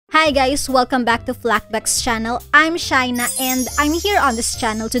Hi guys, welcome back to FLACKBOX'S channel. I'm Shaina and I'm here on this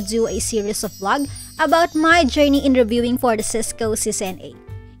channel to do a series of vlog about my journey in reviewing for the Cisco CCNA.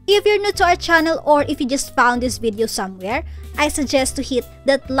 If you're new to our channel or if you just found this video somewhere, I suggest to hit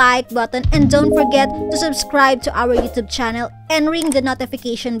that like button and don't forget to subscribe to our YouTube channel and ring the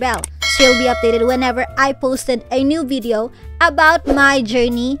notification bell so you'll be updated whenever I posted a new video about my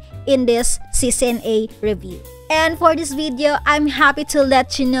journey in this CCNA review. And for this video, I'm happy to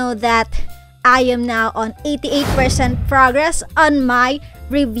let you know that I am now on 88% progress on my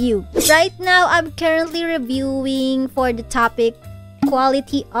review. Right now, I'm currently reviewing for the topic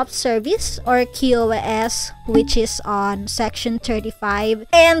Quality of Service or QoS, which is on section 35.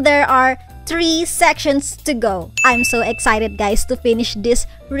 And there are 3 sections to go. I'm so excited guys to finish this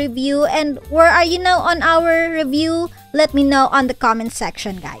review. And where are you now on our review? Let me know on the comment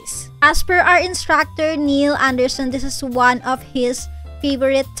section guys. As per our instructor Neil Anderson, this is one of his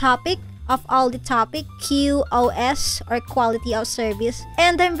favorite topic of all the topic, QoS or Quality of Service.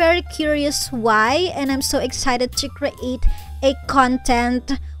 And I'm very curious why, and I'm so excited to create a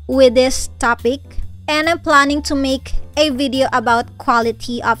content with this topic. And I'm planning to make a video about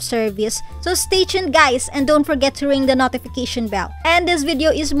quality of service. So stay tuned guys and don't forget to ring the notification bell. And this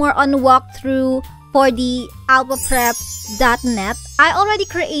video is more on walkthrough for the Alphaprep.net. I already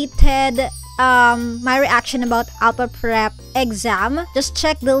created my reaction about Alphaprep Exam. Just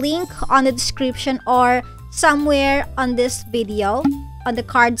check the link on the description or somewhere on this video, on the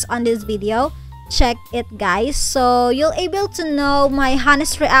cards on this video. Check it guys, so you'll able to know my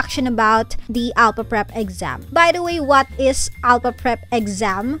honest reaction about the Alphaprep exam. By the way, what is Alphaprep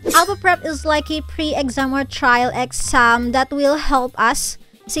exam? Alphaprep is like a pre-exam or trial exam that will help us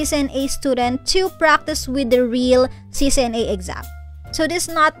CCNA student to practice with the real CCNA exam. So this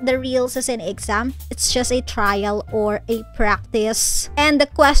is not the real CCNA exam, it's just a trial or a practice. And the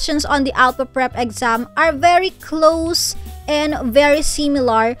questions on the Alphaprep exam are very close and very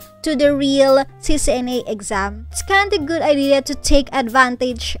similar to the real CCNA exam. It's kind of good idea to take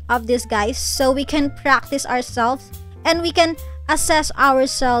advantage of this guys so we can practice ourselves and we can assess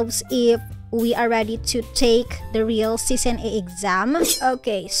ourselves if we are ready to take the real CCNA exam.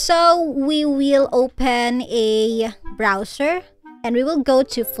 Okay, so we will open a browser and we will go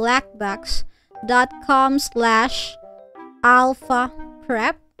to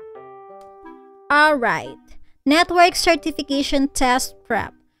FLACKBOX.com/alphaprep. Alright. Network Certification Test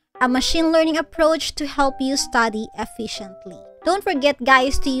Prep, a machine learning approach to help you study efficiently. Don't forget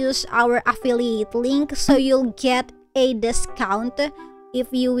guys to use our affiliate link so you'll get a discount if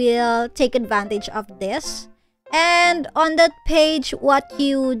you will take advantage of this. And on that page, what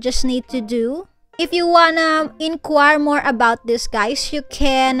you just need to do, if you wanna inquire more about this guys, you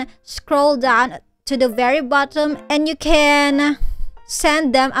can scroll down to the very bottom and you can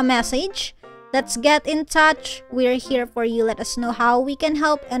send them a message. Let's get in touch. We're here for you. Let us know how we can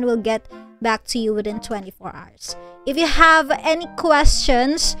help and we'll get back to you within 24 hours. If you have any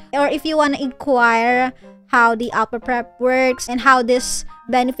questions or if you want to inquire how the Alphaprep works and how this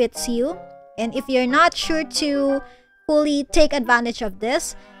benefits you, and if you're not sure to fully take advantage of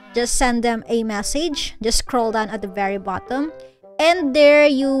this, just send them a message. Just scroll down at the very bottom and there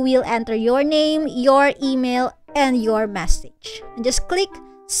you will enter your name, your email, and your message. And just click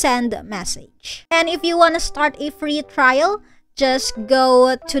send message. And if you want to start a free trial, just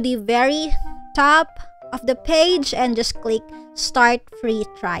go to the very top of the page and just click start free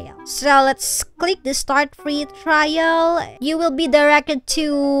trial. So let's click the start free trial. You will be directed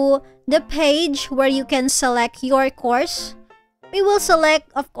to the page where you can select your course. We will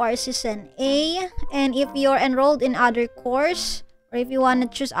select of course CCNA, and if you're enrolled in other course or if you want to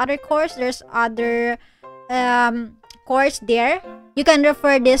choose other course, there's other course there. You can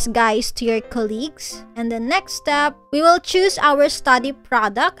refer this guys to your colleagues. And the next step, we will choose our study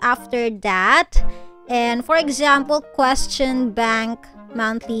product after that. And for example, question bank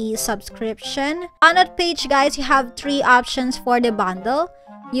monthly subscription. On that page guys, you have 3 options for the bundle.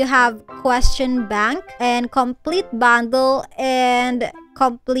 You have question bank and complete bundle, and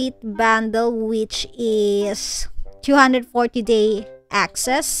complete bundle which is 240-day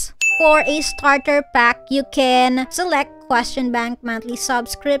access. For a starter pack, you can select Question Bank monthly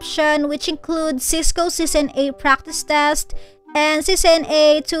subscription, which includes Cisco CCNA practice test and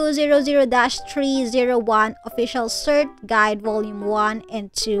CCNA 200-301 official cert guide volume 1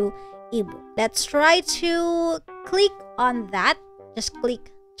 and 2 ebook. Let's try to click on that. Just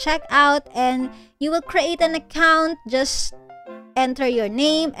click check out and you will create an account. Just enter your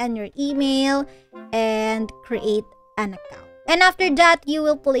name and your email and create an account. And after that, you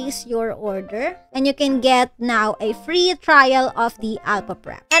will place your order and you can get now a free trial of the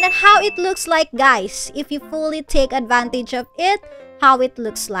Alphaprep. And then how it looks like, guys, if you fully take advantage of it, how it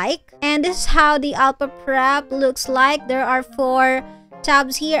looks like. And this is how the Alphaprep looks like. There are 4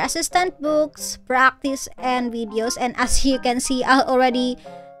 tabs here: assistant books, practice, and videos. And as you can see, I already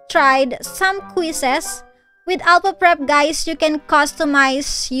tried some quizzes. With Alphaprep, guys, you can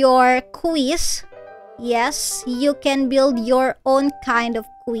customize your quiz. Yes, you can build your own kind of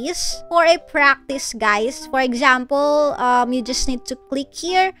quiz for a practice, guys. For example, you just need to click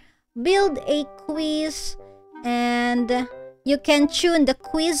here, build a quiz, and you can tune the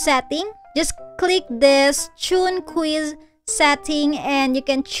quiz setting. Just click this tune quiz setting and you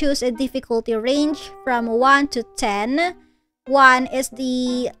can choose a difficulty range from 1 to 10. 1 is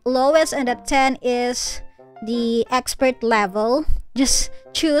the lowest and the 10 is the expert level. Just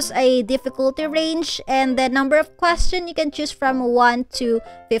choose a difficulty range, and the number of questions you can choose from 1 to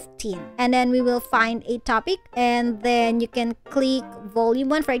 15. And then we will find a topic, and then you can click volume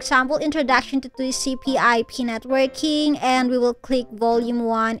 1, for example, introduction to TCP/IP networking, and we will click volume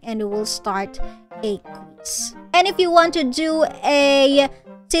 1 and we will start a quiz. And if you want to do a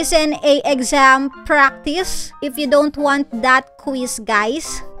CCNA exam practice, if you don't want that quiz,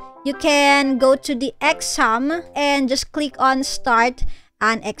 guys, you can go to the exam and just click on start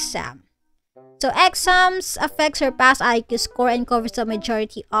an exam. So exams affects your past IQ score and covers the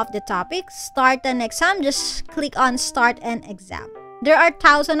majority of the topics. Start an exam, just click on start an exam. There are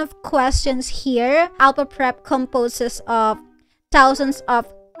thousands of questions here. Alphaprep composes of thousands of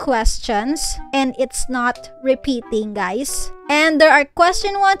questions and it's not repeating, guys. And there are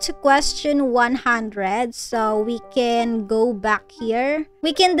question 1 to question 100, so we can go back here.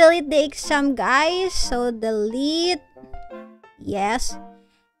 We can delete the exam, guys, so delete, yes.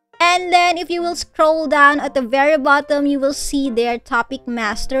 And then if you will scroll down at the very bottom, you will see their topic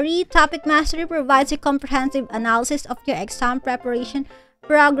mastery. Topic mastery provides a comprehensive analysis of your exam preparation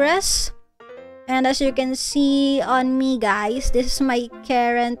progress. And as you can see on me, guys, this is my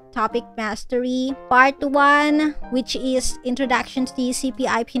current topic mastery. Part 1, which is Introduction to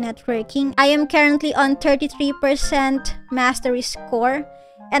TCP/IP networking. I am currently on 33% mastery score.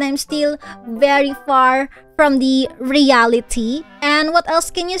 And I'm still very far from the reality. And what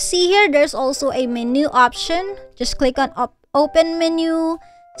else can you see here? There's also a menu option. Just click on open menu,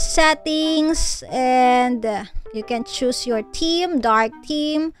 settings, and you can choose your theme, dark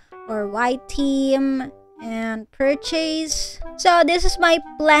theme or white theme, and purchase. So this is my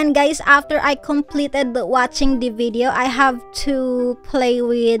plan, guys. After I completed watching the video, I have to play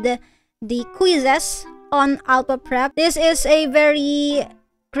with the quizzes on Alphaprep. This is a very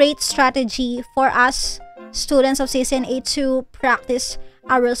great strategy for us students of CCNA to practice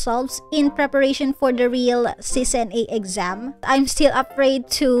ourselves in preparation for the real CCNA exam. I'm still afraid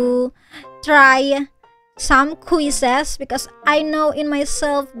to try some quizzes because I know in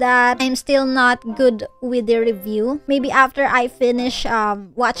myself that I'm still not good with the review. Maybe after I finish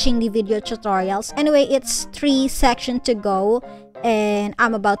watching the video tutorials. Anyway, it's 3 sections to go and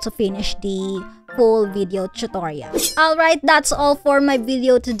I'm about to finish the full video tutorial. Alright, that's all for my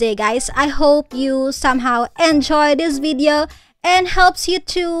video today, guys. I hope you somehow enjoy this video and helps you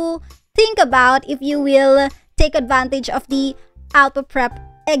to think about if you will take advantage of the Alphaprep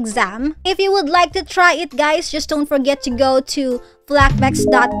exam. If you would like to try it, guys, just don't forget to go to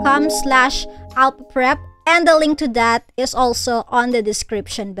FLACKBOX'S.com/Alphaprep, and the link to that is also on the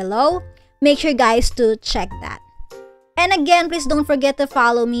description below. Make sure, guys, to check that. And again, please don't forget to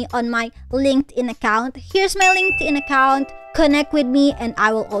follow me on my LinkedIn account. Here's my LinkedIn account. Connect with me and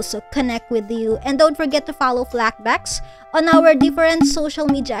I will also connect with you. And don't forget to follow FLACKBOX'S on our different social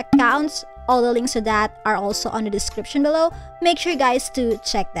media accounts. All the links to that are also on the description below. Make sure, guys, to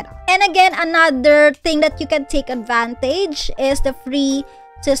check that out. And again, another thing that you can take advantage is the free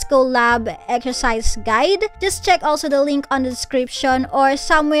Cisco Lab Exercise Guide. Just check also the link on the description or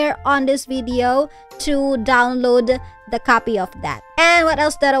somewhere on this video to download the copy of that. And what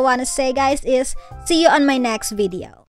else that I want to say, guys, is see you on my next video.